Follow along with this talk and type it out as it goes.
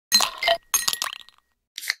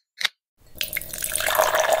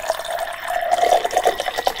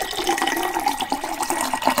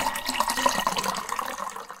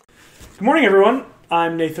Good morning, everyone.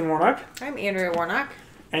 I'm Nathan Warnock. I'm Andrea Warnock.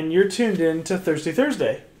 And you're tuned in to Thirsty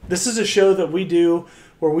Thursday. This is a show that we do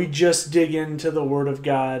where we just dig into the Word of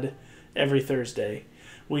God every Thursday.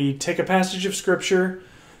 We take a passage of Scripture,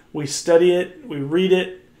 we study it, we read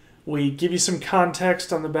it, we give you some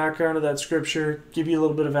context on the background of that Scripture, give you a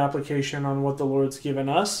little bit of application on what the Lord's given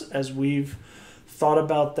us as we've thought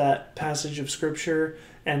about that passage of Scripture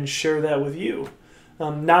and share that with you.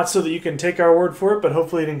 Not so that you can take our word for it, but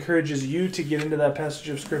hopefully it encourages you to get into that passage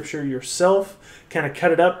of Scripture yourself, kind of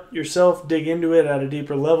cut it up yourself, dig into it at a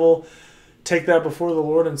deeper level, take that before the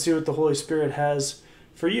Lord and see what the Holy Spirit has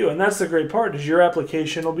for you. And that's the great part, is your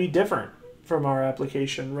application will be different from our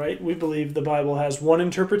application, right? We believe the Bible has one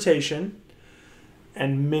interpretation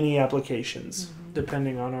and many applications,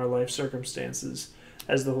 depending on our life circumstances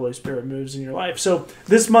as the Holy Spirit moves in your life. So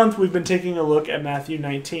this month we've been taking a look at Matthew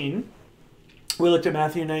 19. We looked at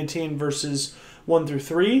Matthew 19 verses 1 through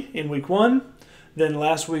 3 in week 1. Then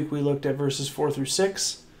last week we looked at verses 4 through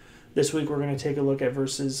 6. This week we're going to take a look at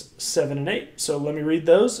verses 7 and 8. So let me read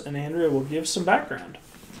those, and Andrea will give some background.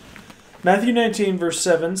 Matthew 19 verse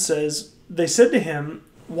 7 says, "They said to him,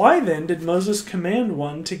 'Why then did Moses command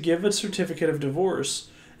one to give a certificate of divorce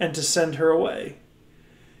and to send her away?'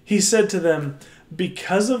 He said to them,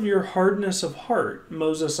 'Because of your hardness of heart,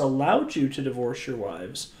 Moses allowed you to divorce your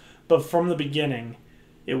wives. But from the beginning,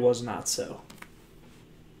 it was not so.'"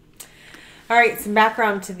 All right, some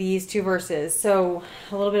background to these two verses. So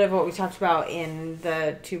a little bit of what we talked about in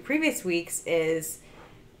the two previous weeks is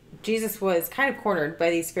Jesus was kind of cornered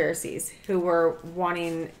by these Pharisees who were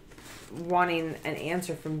wanting an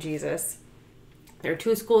answer from Jesus. There were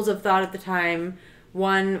two schools of thought at the time.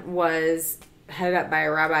 One was headed up by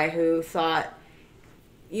a rabbi who thought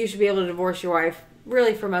you should be able to divorce your wife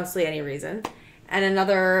really for mostly any reason. And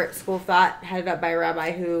another school of thought headed up by a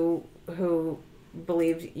rabbi who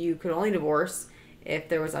believed you could only divorce if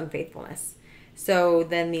there was unfaithfulness. So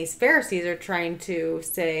then these Pharisees are trying to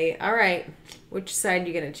say, all right, which side are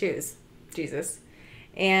you going to choose, Jesus?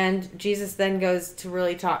 And Jesus then goes to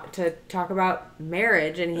really talk about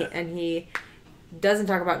marriage, and he doesn't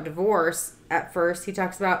talk about divorce at first. He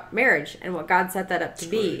talks about marriage and what God set that up to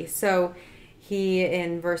be. So he,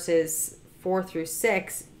 in verses 4 through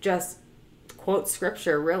 6, just quotes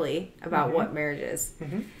scripture really about what marriage is.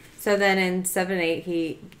 So then in 7 and 8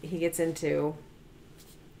 he gets into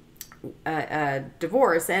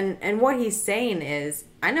divorce, and what he's saying is,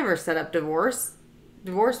 I never set up divorce.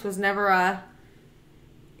 Divorce was never a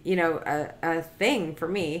thing for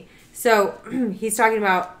me. So he's talking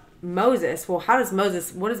about Moses. Well, what does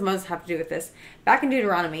Moses have to do with this? Back in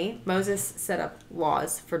Deuteronomy, Moses set up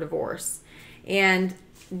laws for divorce, and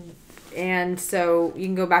so you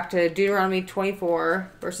can go back to Deuteronomy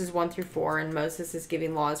 24, verses 1 through 4, and Moses is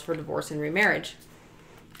giving laws for divorce and remarriage.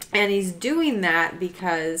 And he's doing that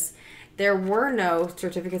because there were no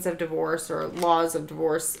certificates of divorce or laws of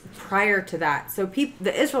divorce prior to that. So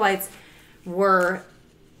the Israelites were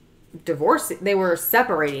divorcing, they were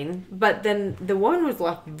separating, but then the woman was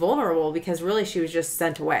left vulnerable because really she was just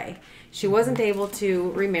sent away. She wasn't able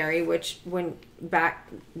to remarry, which when back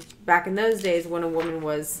in those days when a woman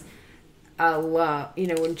was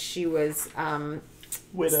when she was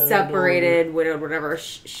widowed, separated, widowed, whatever,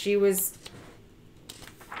 she was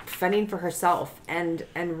fending for herself and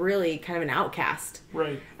really kind of an outcast,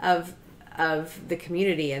 right, of the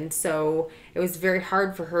community. And so it was very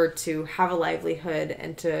hard for her to have a livelihood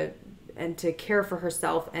and to care for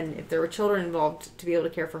herself, and if there were children involved, to be able to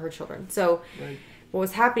care for her children. So what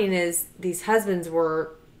was happening is these husbands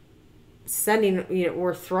were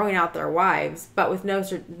were throwing out their wives, but with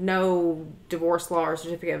no divorce law or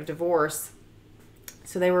certificate of divorce.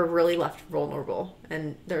 So they were really left vulnerable,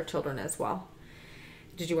 and their children as well.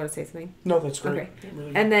 Did you want to say something? No, that's great. Okay.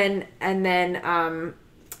 Really and then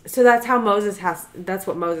so that's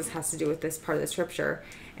what Moses has to do with this part of the scripture.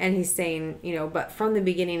 And he's saying, but from the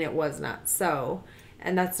beginning it was not so.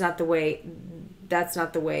 And that's not the way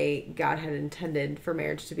God had intended for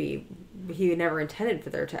marriage to be. He never intended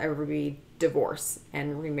for there to ever be divorce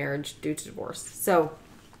and remarriage due to divorce. So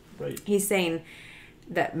he's saying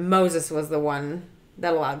that Moses was the one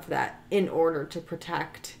that allowed for that in order to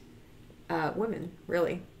protect women,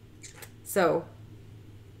 really. So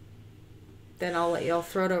then I'll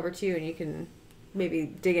throw it over to you, and you can maybe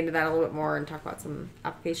dig into that a little bit more and talk about some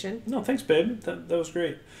application. No, thanks, babe. That was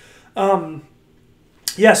great.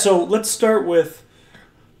 Yeah, so let's start with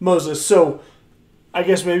Moses. So I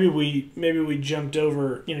guess maybe we jumped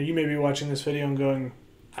over, you may be watching this video and going,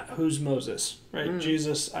 who's Moses, right?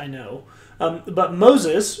 Jesus, I know. But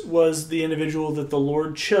Moses was the individual that the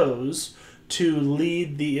Lord chose to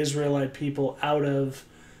lead the Israelite people out of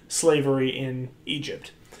slavery in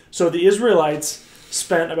Egypt. So the Israelites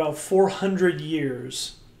spent about 400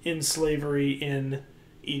 years in slavery in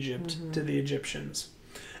Egypt to the Egyptians.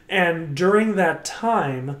 And during that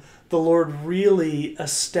time, the Lord really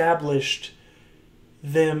established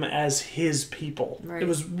them as his people. Right. It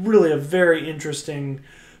was really a very interesting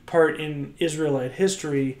part in Israelite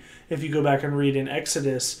history if you go back and read in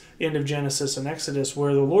Exodus, end of Genesis and Exodus,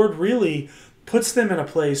 where the Lord really puts them in a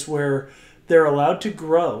place where they're allowed to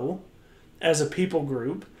grow as a people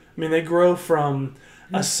group. I mean, they grow from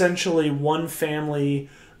essentially one family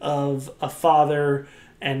of a father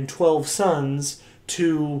and 12 sons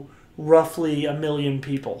to roughly 1 million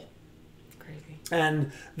people. Crazy.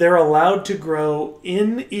 And they're allowed to grow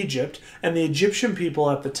in Egypt, and the Egyptian people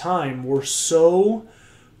at the time were so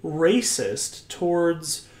racist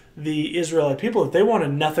towards the Israelite people that they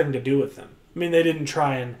wanted nothing to do with them. I mean, they didn't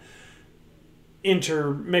try and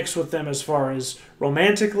intermix with them as far as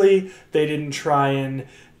romantically. They didn't try and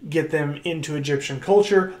get them into Egyptian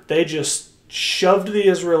culture. They just shoved the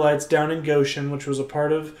Israelites down in Goshen, which was a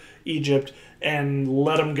part of Egypt, and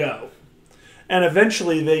let them go. And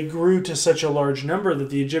eventually they grew to such a large number that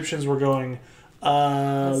the Egyptians were going,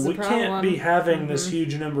 we can't be having this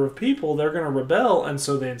huge number of people. They're going to rebel, and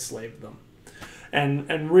so they enslaved them.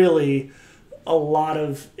 And really, a lot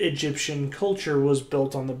of Egyptian culture was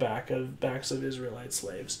built on the backs of Israelite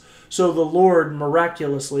slaves. So the Lord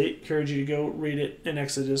miraculously, encourage you to go read it in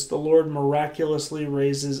Exodus, the Lord miraculously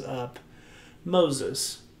raises up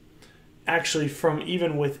Moses, actually from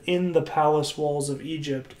even within the palace walls of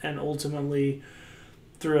Egypt, and ultimately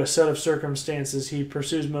through a set of circumstances he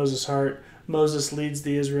pursues Moses' heart. Moses leads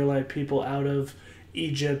the Israelite people out of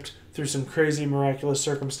Egypt through some crazy miraculous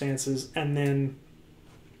circumstances, and then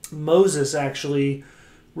Moses actually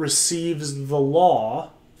receives the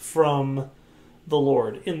law from the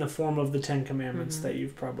Lord in the form of the Ten Commandments that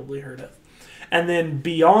you've probably heard of. And then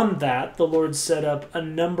beyond that, the Lord set up a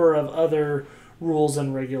number of other rules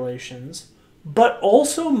and regulations, but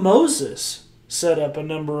also Moses set up a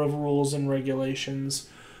number of rules and regulations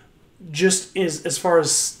just as far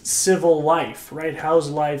as civil life, right? How's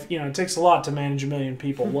life? You know, it takes a lot to manage 1 million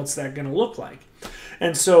people. What's that going to look like?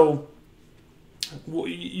 And so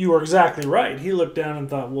you are exactly right. He looked down and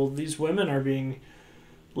thought, well, these women are being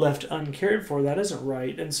left uncared for. That isn't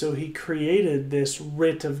right. And so he created this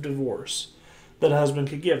writ of divorce that a husband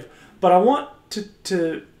could give. But I want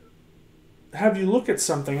to have you look at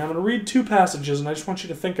something. I'm going to read 2 passages, and I just want you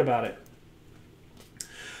to think about it.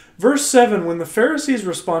 Verse 7, when the Pharisees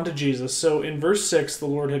respond to Jesus, so in verse 6, the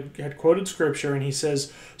Lord had quoted Scripture, and he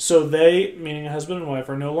says, so they, meaning a husband and wife,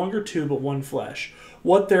 are no longer two, but one flesh.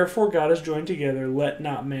 What therefore God has joined together, let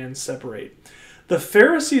not man separate. The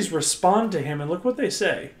Pharisees respond to him, and look what they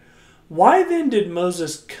say. Why then did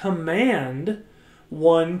Moses command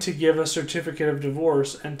one to give a certificate of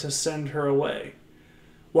divorce and to send her away?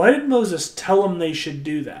 Why did Moses tell them they should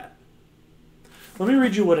do that? Let me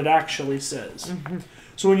read you what it actually says.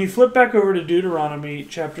 So when you flip back over to Deuteronomy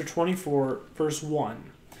chapter 24, verse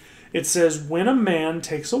 1, it says, when a man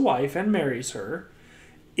takes a wife and marries her,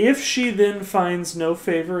 if she then finds no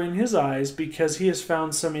favor in his eyes because he has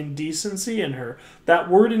found some indecency in her. That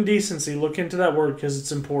word indecency, look into that word because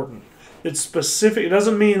it's important. It's specific. It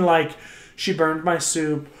doesn't mean like she burned my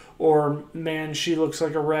soup or, man, she looks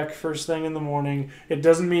like a wreck first thing in the morning. It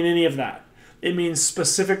doesn't mean any of that. It means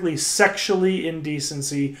specifically sexually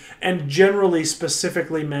indecency, and generally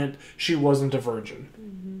specifically meant she wasn't a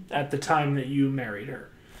virgin at the time that you married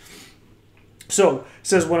her. So, it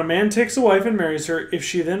says, when a man takes a wife and marries her, if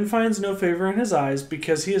she then finds no favor in his eyes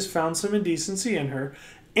because he has found some indecency in her,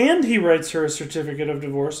 and he writes her a certificate of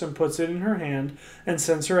divorce and puts it in her hand and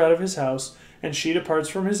sends her out of his house, and she departs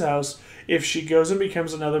from his house, if she goes and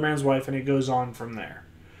becomes another man's wife, and it goes on from there.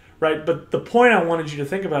 Right? But the point I wanted you to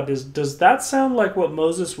think about is, does that sound like what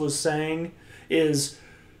Moses was saying is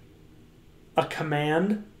a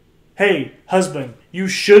command? Hey, husband, you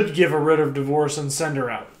should give a writ of divorce and send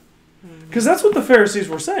her out. Because that's what the Pharisees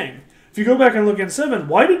were saying. If you go back and look at 7,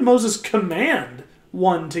 why did Moses command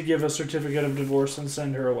one to give a certificate of divorce and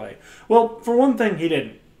send her away? Well, for one thing, he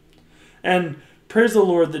didn't. And praise the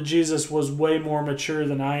Lord that Jesus was way more mature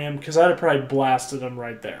than I am, because I'd have probably blasted him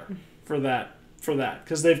right there for that.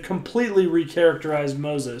 Because they've completely recharacterized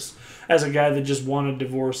Moses as a guy that just wanted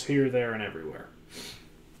divorce here, there, and everywhere.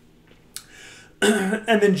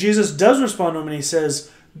 And then Jesus does respond to him, and he says,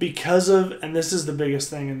 because of, and this is the biggest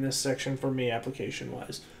thing in this section for me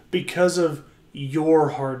application-wise, because of your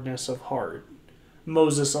hardness of heart,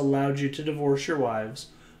 Moses allowed you to divorce your wives,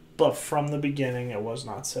 but from the beginning it was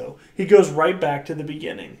not so. He goes right back to the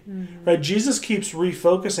beginning. Mm-hmm. Right? Jesus keeps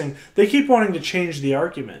refocusing. They keep wanting to change the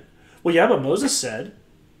argument. Well, yeah, but Moses said.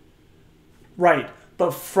 Right,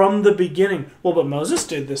 but from the beginning. Well, but Moses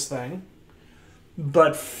did this thing.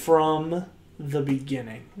 But from the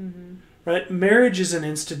beginning. Mm-hmm. Right? Marriage is an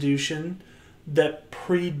institution that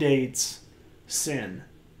predates sin.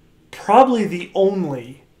 Probably the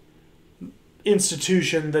only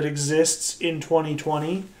institution that exists in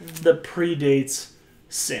 2020 that predates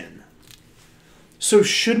sin. So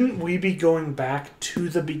shouldn't we be going back to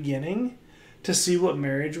the beginning to see what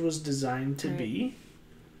marriage was designed to be?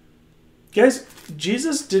 Guys,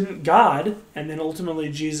 Jesus didn't, God, and then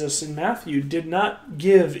ultimately Jesus in Matthew, did not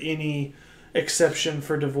give any exception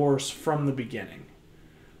for divorce from the beginning.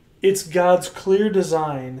 It's God's clear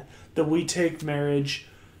design that we take marriage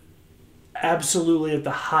absolutely at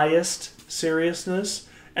the highest seriousness,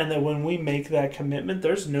 and that when we make that commitment,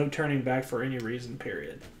 there's no turning back for any reason,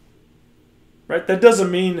 period. Right? That doesn't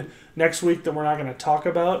mean next week that we're not going to talk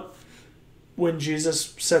about when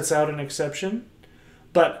Jesus sets out an exception.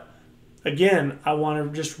 But again, I want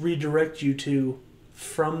to just redirect you to,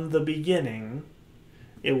 from the beginning,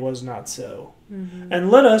 it was not so. Mm-hmm. And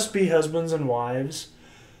let us be husbands and wives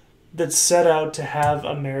that set out to have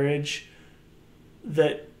a marriage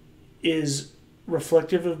that is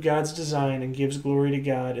reflective of God's design and gives glory to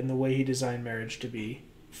God in the way He designed marriage to be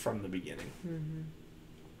from the beginning.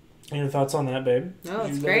 Mm-hmm. Any thoughts on that, babe? No,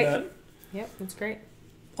 it's great. Yep, it's great.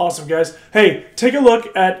 Awesome, guys. Hey, take a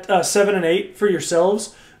look at 7 and 8 for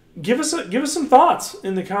yourselves. Give us some thoughts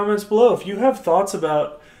in the comments below. If you have thoughts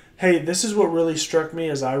about, hey, this is what really struck me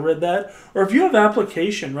as I read that, or if you have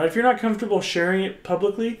application, right? If you're not comfortable sharing it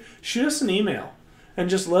publicly, shoot us an email and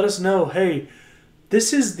just let us know, hey,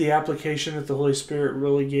 this is the application that the Holy Spirit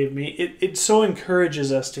really gave me. It so encourages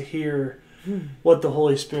us to hear what the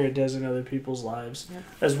Holy Spirit does in other people's lives,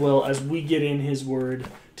 as well as we get in His Word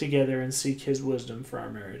together and seek His wisdom for our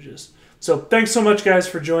marriages. So thanks so much, guys,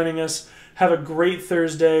 for joining us. Have a great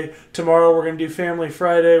Thursday. Tomorrow we're going to do Family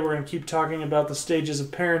Friday. We're going to keep talking about the stages of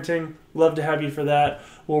parenting. Love to have you for that.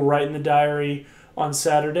 We'll write in the diary on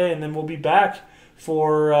Saturday, and then we'll be back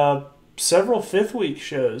for several fifth week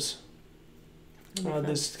shows.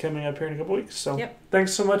 This is coming up here in a couple weeks. So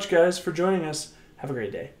Thanks so much, guys, for joining us. Have a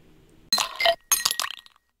great day.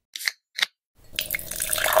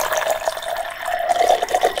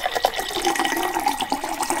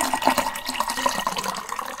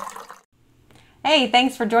 Hey,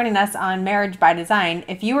 thanks for joining us on Marriage by Design.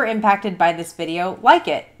 If you were impacted by this video, like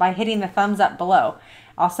it by hitting the thumbs up below.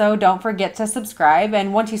 Also, don't forget to subscribe,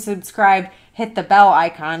 and once you subscribe, hit the bell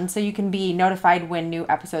icon so you can be notified when new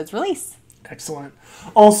episodes release. Excellent.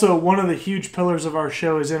 Also, one of the huge pillars of our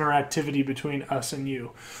show is interactivity between us and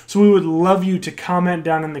you. So we would love you to comment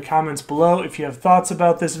down in the comments below if you have thoughts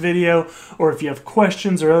about this video, or if you have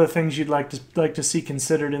questions or other things you'd like to see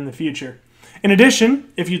considered in the future. In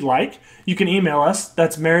addition, if you'd like, you can email us.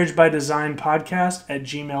 That's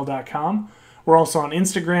marriagebydesignpodcast@gmail.com. We're also on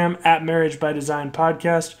Instagram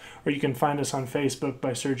 @marriagebydesignpodcast, or you can find us on Facebook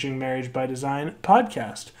by searching Marriage by Design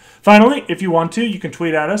Podcast. Finally, if you want to, you can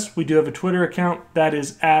tweet at us. We do have a Twitter account that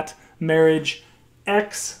is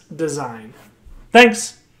 @MarriageXDesign.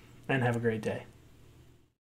 Thanks, and have a great day.